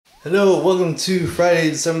Hello, welcome to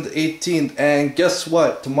Friday, December 18th, and guess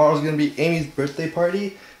what? Tomorrow's gonna be Amy's birthday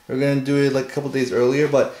party. We're gonna do it like a couple days earlier,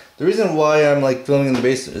 but the reason why I'm like filming in the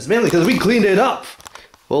basement is mainly because we cleaned it up.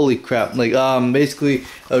 Holy crap! Like basically,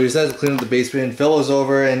 we decided to clean up the basement. Phil was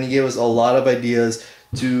over and he gave us a lot of ideas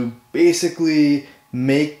to basically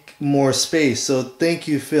make more space. So thank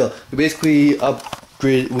you, Phil. We basically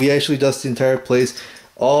upgraded. We actually dusted the entire place.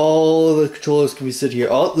 All the controllers can be sit here.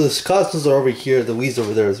 All the consoles are over here. The Wii's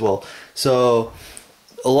over there as well. So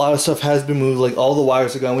a lot of stuff has been moved. Like all the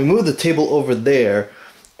wires are gone. We moved the table over there,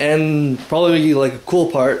 and probably like a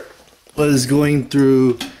cool part was going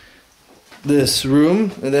through this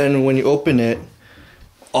room. And then when you open it,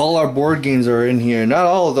 all our board games are in here. Not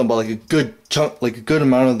all of them, but like a good chunk, like a good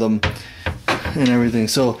amount of them, and everything.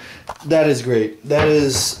 So that is great. That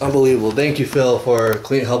is unbelievable. Thank you, Phil, for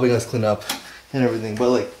helping us clean up and everything.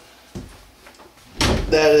 But like,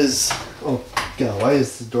 that is, oh god, why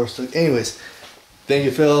is the door stuck? Anyways, thank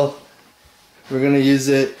you, Phil. We're gonna use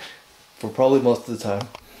it for probably most of the time.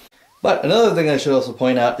 But another thing I should also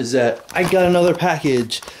point out is that I got another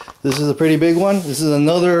package. This is a pretty big one. This is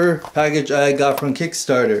another package I got from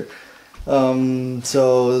Kickstarter.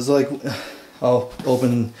 So it's like, I'll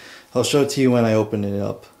show it to you when I open it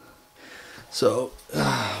up. So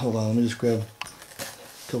hold on, let me just grab a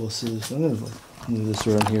couple of scissors. I'm gonna like move this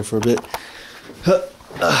around here for a bit.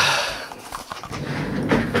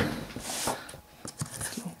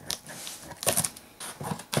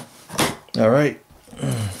 All right.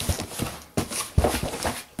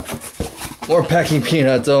 More packing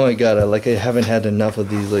peanuts. Oh my god, I haven't had enough of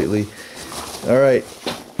these lately. All right.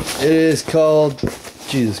 It is called,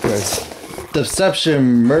 Jesus Christ,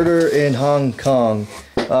 Deception: Murder in Hong Kong.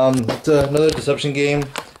 It's another Deception game.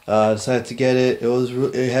 Decided to get it.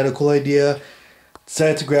 It had a cool idea.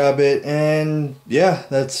 Decided to grab it, and yeah,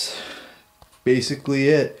 that's basically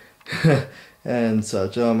it. And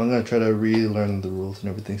such. I'm gonna try to relearn the rules and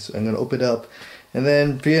everything. So I'm gonna open it up, and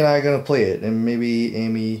then Pia and I are gonna play it, and maybe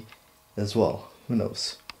Amy as well. Who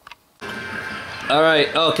knows? All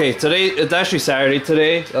right. Okay. Today it's actually Saturday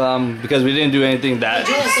today, because we didn't do anything that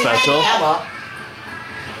special.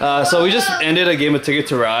 So we just ended a game of Ticket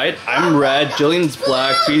to Ride. I'm red, Jillian's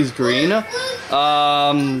black, Fee's green.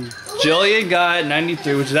 Jillian got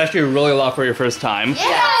 93, which is actually really a lot for your first time.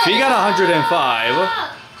 Fee got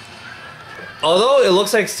 105. Although it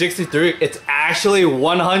looks like 63, it's actually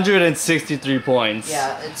 163 points.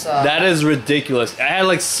 Yeah, it's that is ridiculous. I had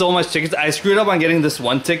like so much tickets. I screwed up on getting this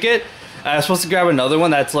one ticket. I was supposed to grab another one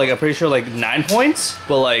that's like, I'm pretty sure like 9 points,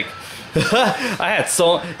 but like I had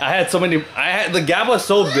so many. The gap was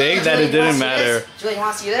so big that it didn't matter. Julie, you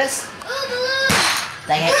want to see this?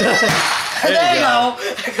 Dang it. There you go.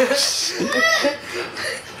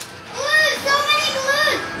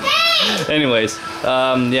 Anyways,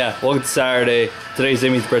 yeah, welcome to Saturday. Today's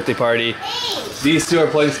Amy's birthday party. These two are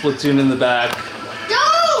playing Splatoon in the back.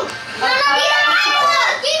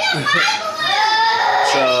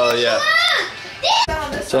 So yeah.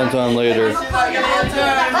 Sometime later.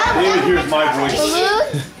 David hears my voice. Oh,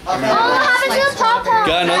 what happened to the pop-up?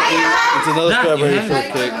 Got another, it's another strawberry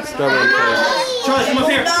shortcake. Strawberry cake. Charlie, come up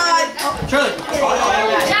here. Charlie.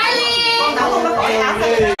 Charlie!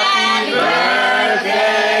 Happy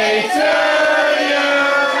birthday to you.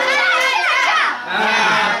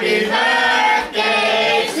 Happy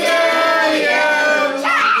birthday to you.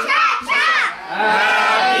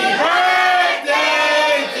 Happy birthday,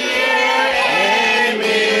 dear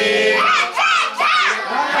Amy.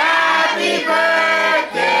 Happy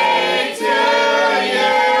birthday to you.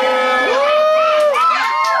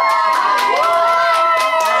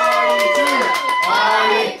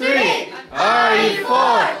 RE3,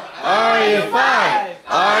 RE4, RE5,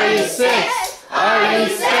 RE6,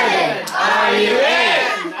 RE7, RE8.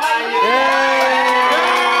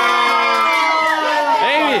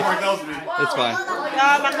 Amy! It's fine.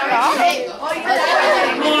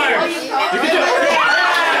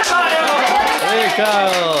 Hey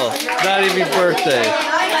Kyle! Not even birthday.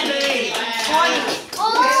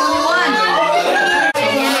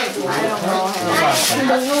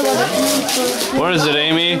 What is it,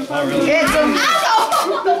 Amy? Hey,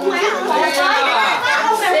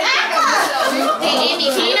 Amy,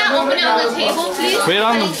 can you not open it on the table, please? Put it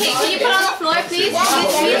on the... Can you put it on the floor, please?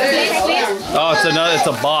 Please. Oh, it's a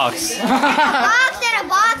box.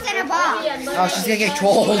 Box and a box. Oh, she's gonna get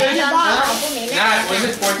trolled. Was it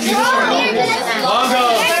 14? Logo.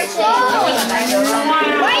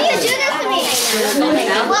 Why do you do this to me?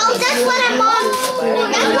 Well, that's what my mom.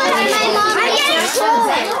 That's what my mom. I get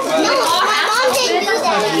trolled. No, my mom didn't do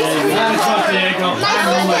that.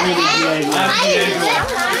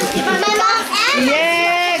 My mom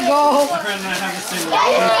and go. My friend and I have the same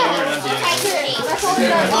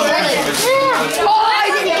Oh, I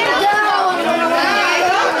didn't get it down.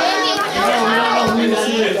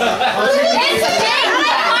 It's a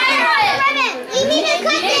pirate. You need to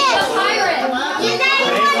cut it. You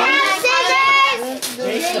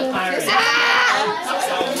Jace the pirate.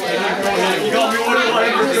 You got me what I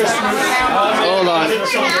wanted for Christmas. Hold on.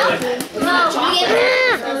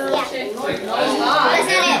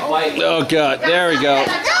 Oh god, there we go.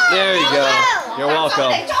 There you go. You're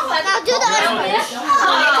welcome. Now do the other one.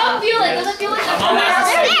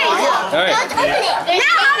 Alright.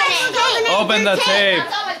 Open the tape.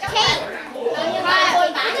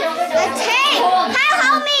 The tape.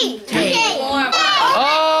 Help me. Tape.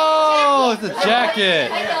 Oh, it's a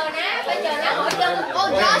jacket. Oh,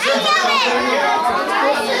 Josh, you got it.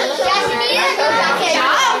 Josh, you need a jacket.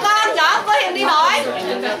 Chó có Hiền đi hỏi.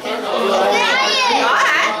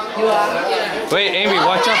 Wait, Amy,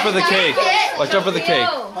 watch out for the cake. Watch out for the cake.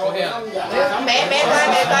 Bé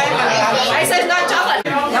coi. Hãy xem coi chó mình.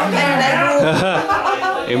 Giống thế này.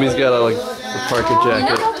 Amy's got a like a parka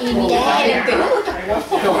jacket.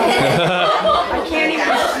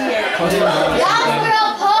 Young girl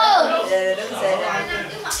pose.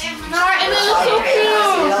 Martin is so cute.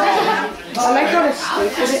 I like how it's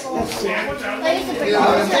stupid.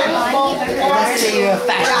 Let's say you're a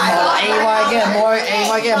fashion model and you want to get more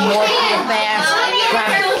cute fans.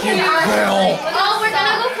 Grab a cute girl. Oh, we're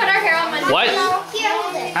gonna go cut our hair on Monday. What?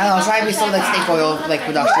 I don't know, try to be some like snake oil like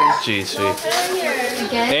production. Jeez, sweet.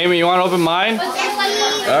 Amy, you want to open mine?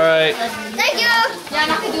 All right. Thank you. Yeah, I'm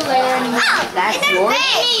not gonna do later anymore. That's yours?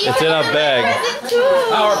 It's in a bag.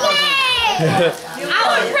 Our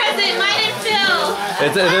present, mine and Phil.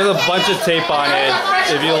 There's a bunch of tape on it.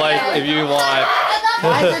 If you like, if you want.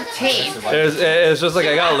 Why is it tape? It's just like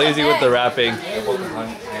I got lazy with the wrapping.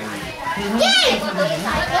 Yay!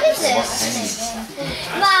 What is this?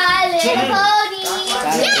 My little pony.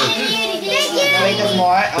 Thank Wait, you. there's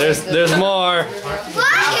more. There's more.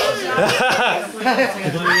 What?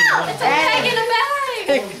 It's a bag in a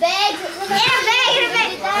bag. Bag. Yeah, bag in a bag.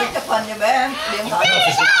 Phần nhà bé.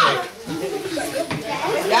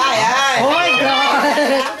 Oh my god!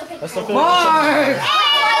 More!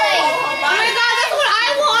 Oh my god, that's what I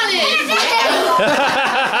wanted!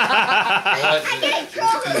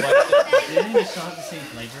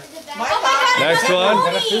 Next one.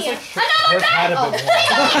 Another bag!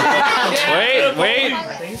 Wait,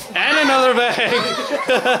 and another bag.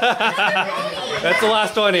 That's the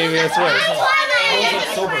last one, Amy. I swear.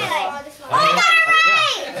 Oh, I got it right!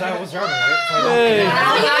 I was driving, right? Hey.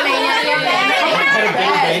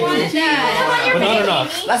 But not enough.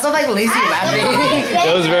 That's not like lazy rapping.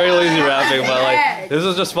 It was very lazy rapping, but like this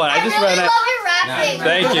was just fun. I just ran love out. your rapping.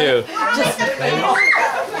 Thank you.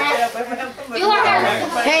 You are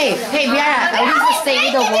Hey, Brianna, I need to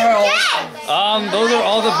save the world. Those are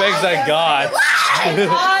all the bags I got.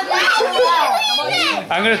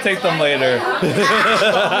 I'm gonna take them later.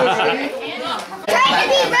 Try to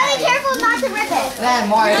be really careful not to rip it. Man,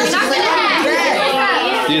 more.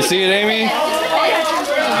 Do you see it, Amy?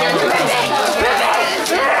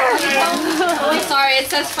 Sorry, it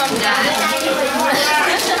says from Dad.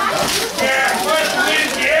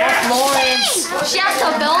 Florence. She has to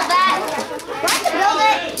build that. Build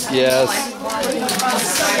it. Yes.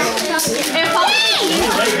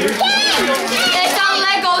 It's a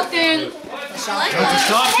Lego thing. It's a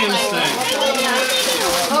Shopkins thing.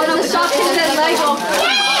 Oh, the Shopkins is Lego.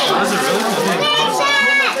 That's a really cool thing.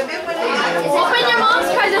 Open your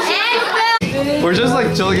mom's present. We're just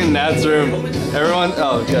like chilling in Nat's room. Everyone,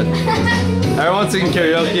 oh good. Everyone's singing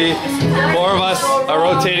karaoke. 4 of us are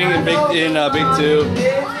rotating in Big 2,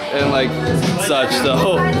 and like such.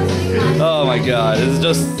 So, oh my God, it's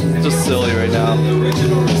just silly right now.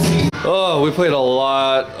 Oh, we played a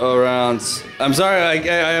lot of rounds. I'm sorry,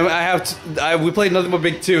 we played nothing but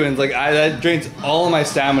Big 2, and like that drains all of my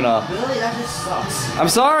stamina. Really? That just sucks. I'm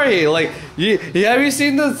sorry, like have you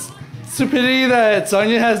seen the stupidity that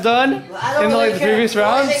Sonya has done in like the previous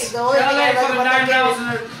rounds? The only thing I like about that game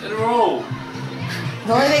in a row.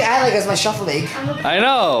 The only thing I like is my shuffle league. I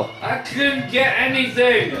know. I couldn't get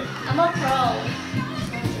anything. I'm a pro.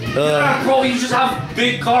 Bro, you just have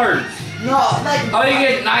big cards. No, like How do you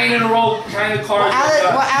get 9 in a row kind of cards?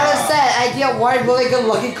 what Alice said, I get one really good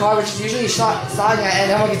looking card, which is usually Sonya, and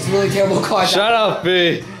then one gets really terrible cards. Shut up,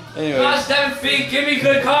 B. Anyway. Gosh, 7 feet, give me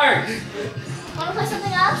good cards. Wanna play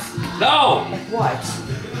something else? No. What?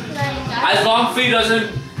 As long feet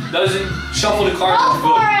doesn't shuffle the cards. Go it's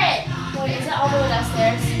for good. it! Wait, is it all the way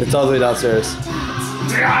downstairs? It's all the way downstairs.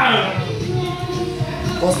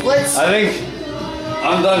 Well, splits? I think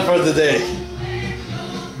I'm done for the day.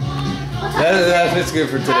 That's basically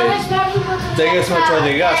for today. Thank you so much for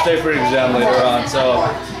watching. You gotta stay for exam later on, so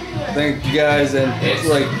thank you guys and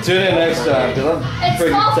like tune in next time because I'm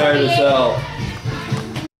freaking tired as hell.